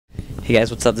Hey guys,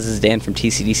 what's up? This is Dan from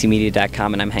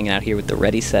TCDCmedia.com, and I'm hanging out here with the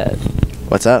Ready Set.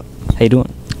 What's up? How you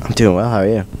doing? I'm doing well. How are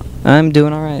you? I'm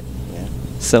doing all right. Yeah.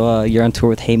 So you're on tour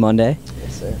with Hey Monday.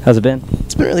 Yes, sir. How's it been?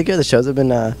 It's been really good. The shows have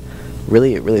been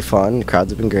really, really fun. The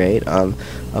crowds have been great.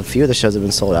 A few of the shows have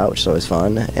been sold out, which is always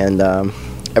fun. And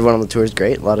everyone on the tour is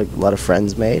great. A lot of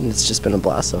friends made, and it's just been a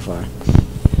blast so far.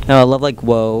 Now, Love Like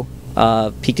Whoa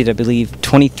peaked at, I believe,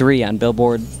 23 on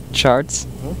Billboard charts.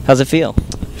 Mm-hmm. How's it feel?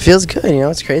 Feels good, you know.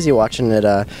 It's crazy watching it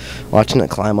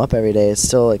climb up every day. It's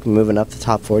still like moving up the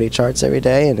top 40 charts every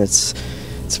day, and it's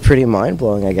pretty mind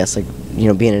blowing. I guess, like, you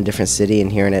know, being in a different city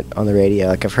and hearing it on the radio.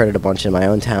 Like, I've heard it a bunch in my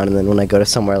own town, and then when I go to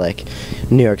somewhere like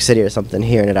New York City or something,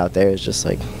 hearing it out there is just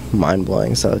like mind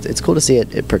blowing. So it's cool to see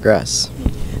it progress.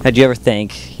 Did you ever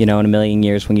think, you know, in a million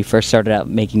years when you first started out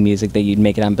making music, that you'd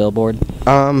make it on Billboard?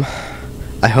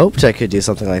 I hoped I could do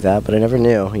something like that, but I never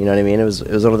knew. You know what I mean? It was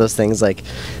one of those things, like,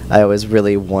 I always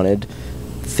really wanted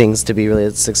things to be really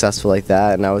successful like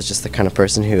that, and I was just the kind of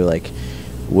person who, like,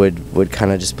 would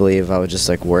kind of just believe I would just,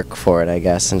 like, work for it, I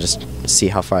guess, and just see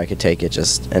how far I could take it,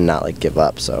 and not, like, give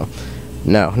up. So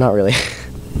no, not really.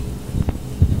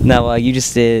 Now, you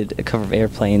just did a cover of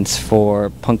Airplanes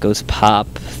for Punk Goes Pop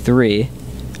 3.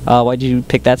 Why'd you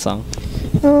pick that song?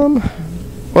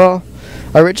 Well,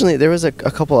 originally there was a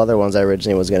couple other ones I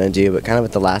originally was going to do, but kind of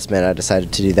at the last minute I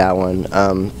decided to do that one.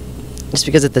 Just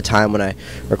because at the time when I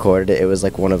recorded it, it was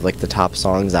like one of like the top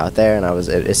songs out there, and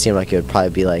it seemed like it would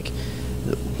probably be like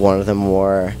one of the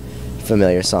more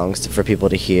familiar songs for people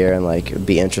to hear and like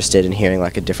be interested in hearing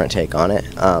like a different take on it.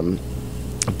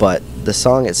 But the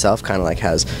song itself kind of like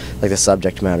has like the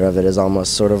subject matter of it is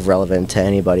almost sort of relevant to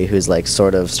anybody who's like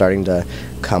sort of starting to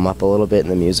come up a little bit in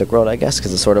the music world, I guess,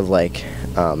 because it's sort of like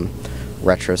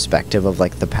retrospective of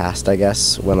like the past, I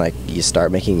guess, when like you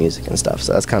start making music and stuff.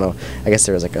 So that's kind of, I guess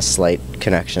there was like a slight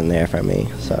connection there for me.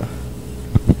 So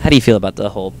how do you feel about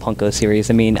the whole Punk Goes series?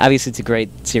 I mean, obviously it's a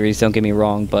great series, don't get me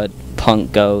wrong, but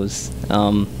Punk Goes,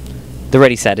 the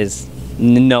Ready Set is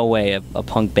no way a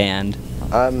punk band.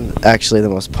 I'm actually the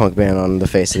most punk band on the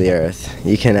face of the earth.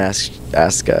 You can ask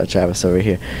Travis over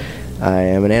here. I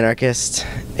am an anarchist,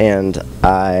 and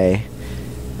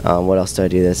what else do I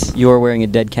do this? You're wearing a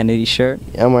Dead Kennedy shirt?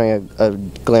 I'm wearing a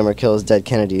Glamour Kills Dead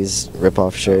Kennedys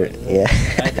ripoff shirt. Yeah.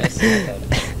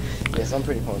 Yes, I'm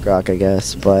pretty punk rock, I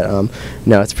guess. But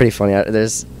no, it's pretty funny. I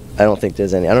don't think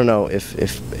there's any. I don't know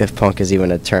if punk is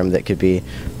even a term that could be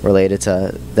related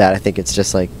to that. I think it's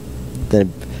just like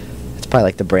it's probably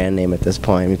like the brand name at this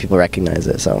point. I mean, people recognize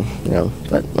it, so you know.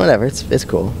 But whatever, it's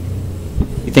cool.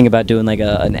 You think about doing like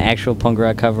an actual punk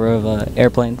rock cover of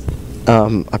Airplanes?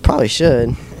 I probably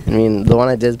should. I mean, the one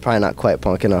I did is probably not quite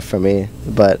punk enough for me,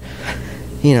 but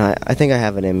you know, I think I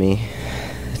have it in me.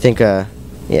 I think,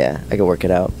 yeah, I could work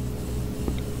it out.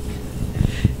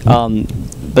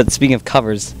 But speaking of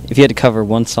covers, if you had to cover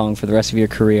one song for the rest of your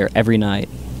career every night,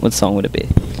 what song would it be?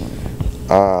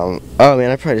 Oh man,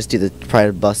 I'd probably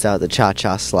just bust out the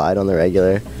cha-cha slide on the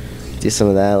regular. Do some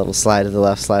of that, a little slide to the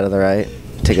left, slide to the right.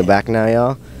 Take it back now,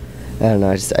 y'all. I don't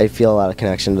know, I feel a lot of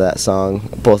connection to that song,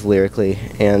 both lyrically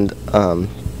and,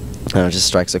 I don't know, it just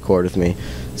strikes a chord with me,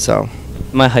 so.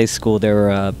 In my high school, there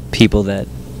were people that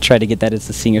tried to get that as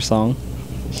the senior song.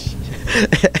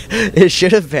 It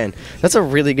should have been. That's a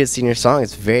really good senior song.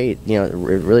 It's very, you know, it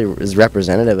really is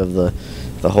representative of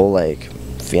the whole, like,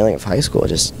 feeling of high school.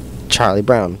 Just Charlie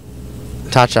Brown.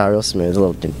 Ta-cha, real smooth, a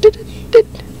little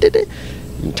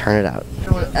and turn it out.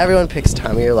 Everyone picks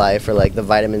Time of Your Life, or like the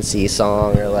Vitamin C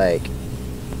song, or like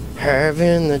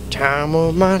having the time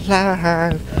of my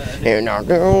life. And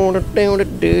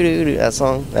that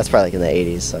song, that's probably like in the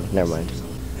 80s, so never mind.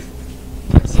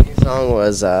 The senior song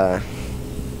was I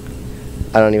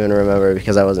don't even remember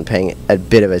because I wasn't paying a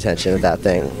bit of attention to that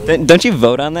thing. Don't you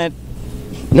vote on that?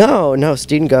 No,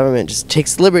 student government just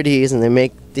takes liberties, and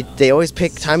they always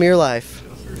pick Time of Your Life.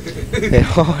 They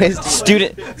always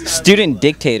student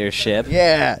dictatorship.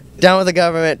 Yeah, down with the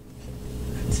government.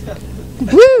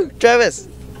 Woo! Travis,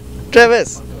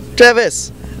 what's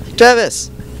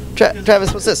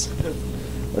this?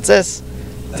 What's this?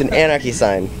 It's an anarchy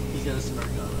sign.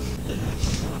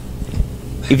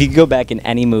 If you could go back in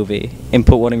any movie and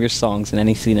put one of your songs in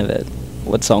any scene of it,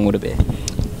 what song would it be?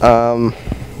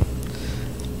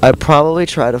 I'd probably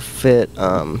try to fit.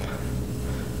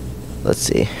 Let's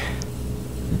see.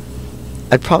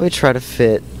 I'd probably try to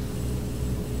fit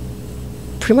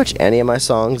pretty much any of my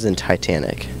songs in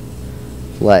Titanic.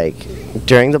 Like,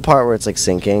 during the part where it's like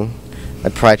sinking,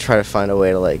 I'd probably try to find a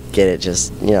way to like get it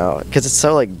just, you know, because it's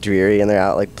so like dreary and they're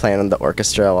out like playing on the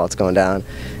orchestra while it's going down.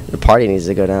 The party needs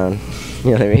to go down.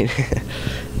 You know what I mean?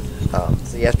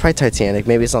 So yeah, it's probably Titanic.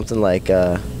 Maybe something like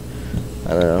I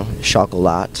don't know,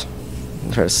 chocolat.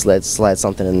 Try to slide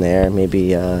something in there.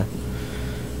 Maybe, what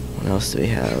else do we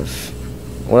have?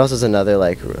 What else is another,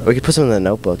 like, we could put something in the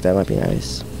notebook. That might be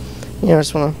nice. You know, I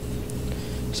just wanna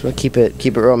keep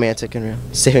it romantic and real.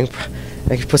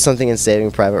 I could put something in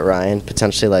Saving Private Ryan.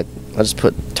 Potentially, like, I'll just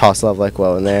toss Love Like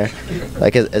Woe in there,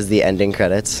 like as the ending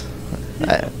credits.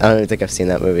 I don't even think I've seen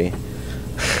that movie.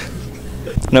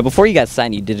 Now, before you got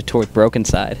signed, you did a tour with Broken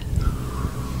Side.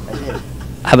 I did.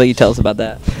 How about you tell us about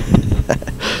that?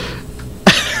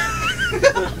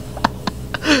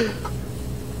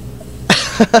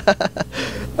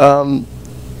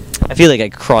 I feel like I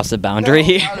crossed a boundary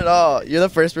here. Not at all. You're the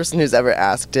first person who's ever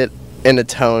asked it in a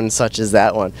tone such as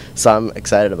that one, so I'm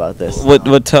excited about this.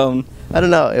 What tone? I don't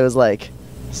know. It was like,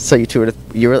 so you toured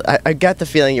with, you were. I got the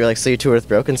feeling you were like, so you toured with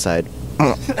Broken Side.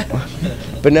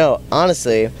 But no,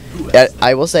 honestly,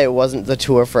 I will say it wasn't the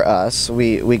tour for us.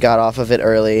 We got off of it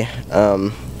early.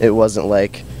 It wasn't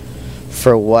like,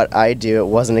 for what I do, it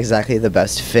wasn't exactly the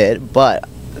best fit, but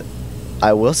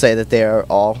I will say that they are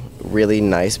all really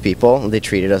nice people. They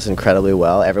treated us incredibly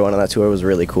well. Everyone on that tour was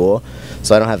really cool,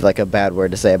 so I don't have like a bad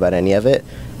word to say about any of it,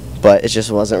 but it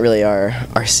just wasn't really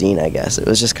our scene, I guess. It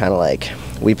was just kind of like,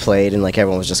 we played and like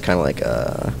everyone was just kind of like,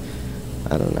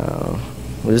 I don't know.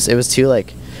 It was too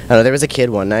like, I don't know, there was a kid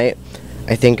one night,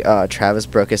 I think Travis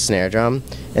broke his snare drum,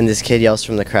 and this kid yells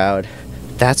from the crowd,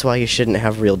 "That's why you shouldn't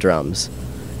have real drums."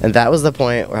 And that was the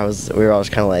point where we were all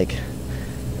just kind of like,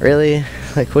 really?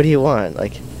 Like, what do you want?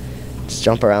 Like, just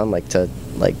jump around like to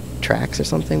like tracks or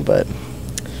something? But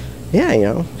yeah, you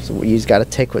know, so you just got to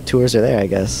take what tours are there, I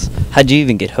guess. How'd you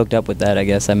even get hooked up with that? I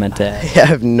guess I meant to. I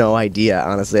have no idea,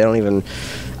 honestly. I don't even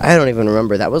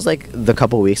remember. That was like the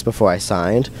couple weeks before I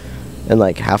signed, and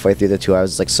like halfway through the tour, I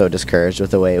was like so discouraged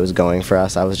with the way it was going for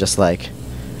us. I was just like,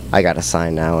 I gotta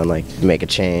sign now and like make a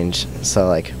change. So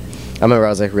like, I remember I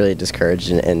was like really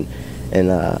discouraged, and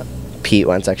Pete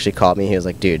once actually called me. He was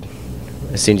like, "Dude,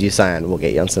 as soon as you sign, we'll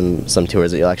get you on some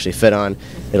tours that you'll actually fit on.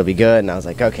 It'll be good." And I was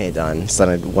like, "Okay, done." So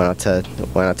then I went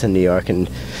out to New York and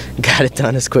got it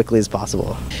done as quickly as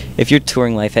possible. If your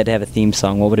touring life had to have a theme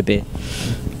song, what would it be?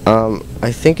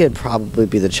 I think it'd probably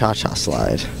be the Cha-Cha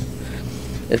Slide.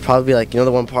 It'd probably be like, you know,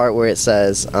 the one part where it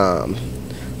says 5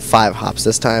 hops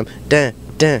this time. Dun,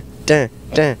 dun, dun,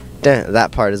 dun, dun.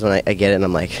 That part is when I get it and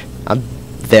I'm like, I'm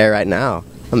there right now.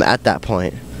 I'm at that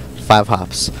point. 5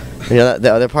 hops. You know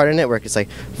the other part in it where it's like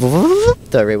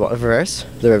the reverse.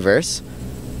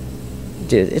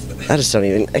 Dude, I just don't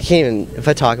even. I can't even. If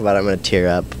I talk about it, I'm gonna tear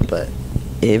up. But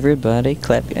everybody,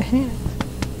 clap your hands.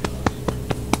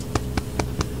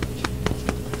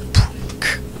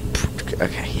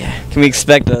 Okay, yeah. Can we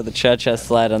expect the Cha-Cha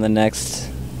Slide on the next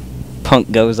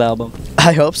Punk Goes album?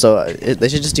 I hope so. They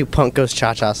should just do Punk Goes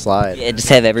Cha-Cha Slide. Yeah, just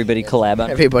have everybody collab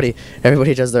on it.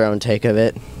 Everybody does their own take of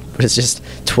it. But it's just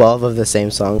 12 of the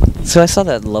same song. So I saw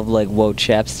that Love Like Woe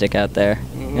chapstick out there,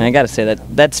 and I gotta say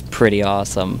that's pretty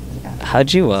awesome.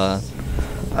 How'd you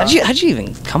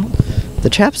even come up with it? The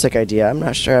chapstick idea, I'm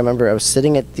not sure. I remember I was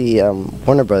sitting at the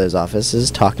Warner Brothers offices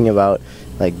talking about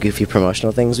like goofy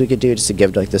promotional things we could do just to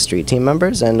give to like the street team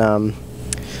members, and I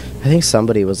think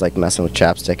somebody was like messing with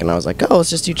chapstick, and I was like, oh, let's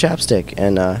just do chapstick,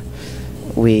 and I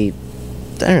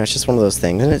don't know, it's just one of those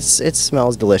things, and it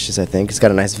smells delicious. I think it's got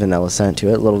a nice vanilla scent to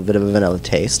it, a little bit of a vanilla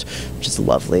taste, which is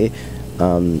lovely.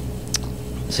 So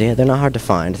yeah, they're not hard to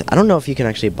find. I don't know if you can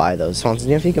actually buy those. Swanson, do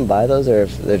you know if you can buy those or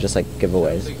if they're just like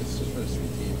giveaways? I think it's just for the street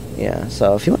team. Yeah,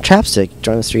 so if you want chapstick,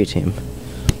 join the street team.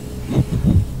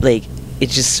 Like,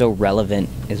 it's just so relevant,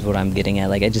 is what I'm getting at.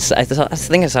 Like, I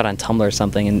think I saw it on Tumblr or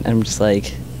something, and I'm just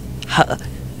like,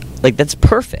 like that's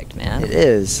perfect, man. It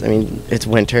is. I mean, it's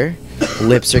winter.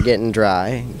 Lips are getting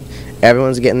dry.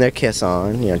 Everyone's getting their kiss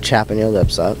on. You know, chapping your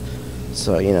lips up.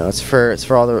 So you know, it's for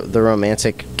all the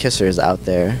romantic kissers out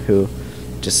there who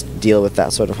just deal with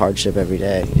that sort of hardship every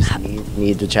day. You just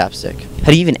need the chapstick.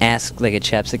 How do you even ask like a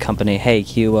chapstick company, hey,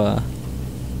 can you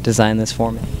design this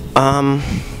for me? I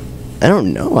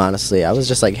don't know, honestly. I was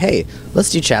just like, hey,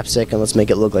 let's do chapstick and let's make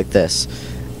it look like this.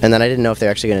 And then I didn't know if they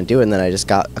were actually going to do it, and then I just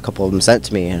got a couple of them sent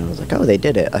to me, and I was like, oh, they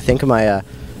did it. I think my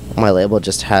label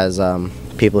just has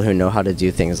people who know how to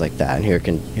do things like that and who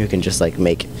can just like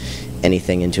make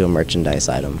anything into a merchandise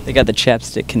item. They got the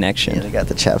chapstick connection. Yeah, they got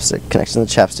the chapstick connection, the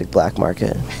chapstick black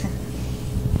market.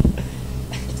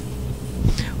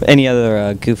 Any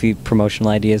other goofy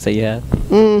promotional ideas that you had?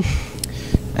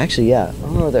 Actually, yeah. I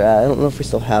don't know where they're at. I don't know if we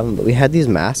still have them, but we had these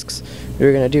masks we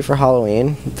were going to do for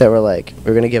Halloween that were like, we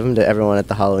were going to give them to everyone at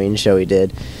the Halloween show we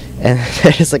did. And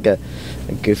they're just like a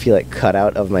goofy like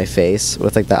cutout of my face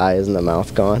with like the eyes and the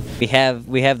mouth gone. We have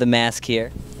the mask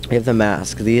here. We have the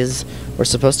mask. These were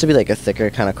supposed to be like a thicker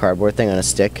kind of cardboard thing on a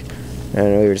stick,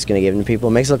 and we were just gonna give them to people.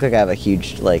 It makes it look like I have a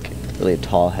huge, like, really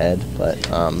tall head, but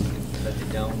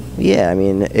yeah, I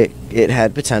mean, it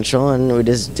had potential, and we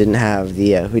just didn't have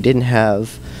the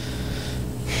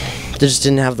just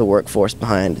didn't have the workforce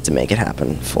behind it to make it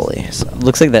happen fully. So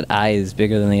Looks like that eye is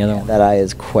bigger than the other one. that eye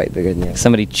is quite bigger than the other.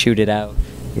 Somebody chewed it out.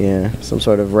 Yeah, some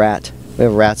sort of rat. We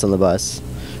have rats on the bus.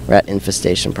 Rat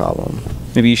infestation problem.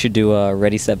 Maybe you should do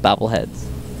Ready Set bobbleheads.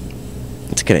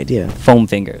 It's a good idea. Foam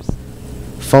fingers.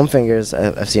 Foam fingers,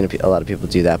 I've seen a lot of people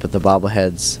do that, but the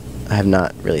bobbleheads I have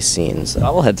not really seen. So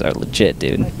Bobbleheads are legit,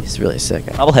 dude. it's really sick.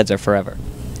 Bobbleheads are forever.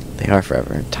 They are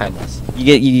forever, timeless. You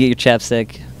get your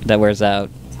chapstick that wears out.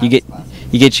 You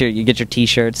get your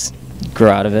t-shirts,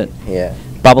 grow out of it. Yeah,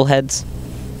 Bobbleheads,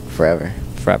 forever.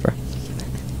 forever.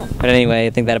 But anyway, I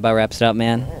think that about wraps it up,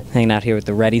 man. Hanging out here with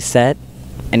the Ready Set.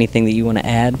 Anything that you want to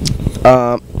add?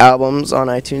 Albums on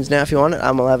iTunes now if you want it.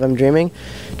 I'm Alive, I'm Dreaming.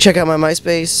 Check out my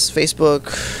MySpace, Facebook,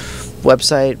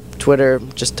 website, Twitter.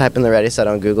 Just type in the Ready Set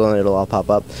on Google and it'll all pop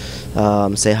up.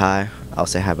 Say hi. I'll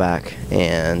say hi back,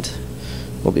 and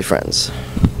we'll be friends.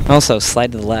 Also,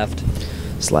 slide to the left.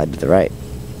 Slide to the right.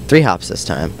 3 hops this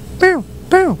time. Bow,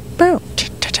 bow.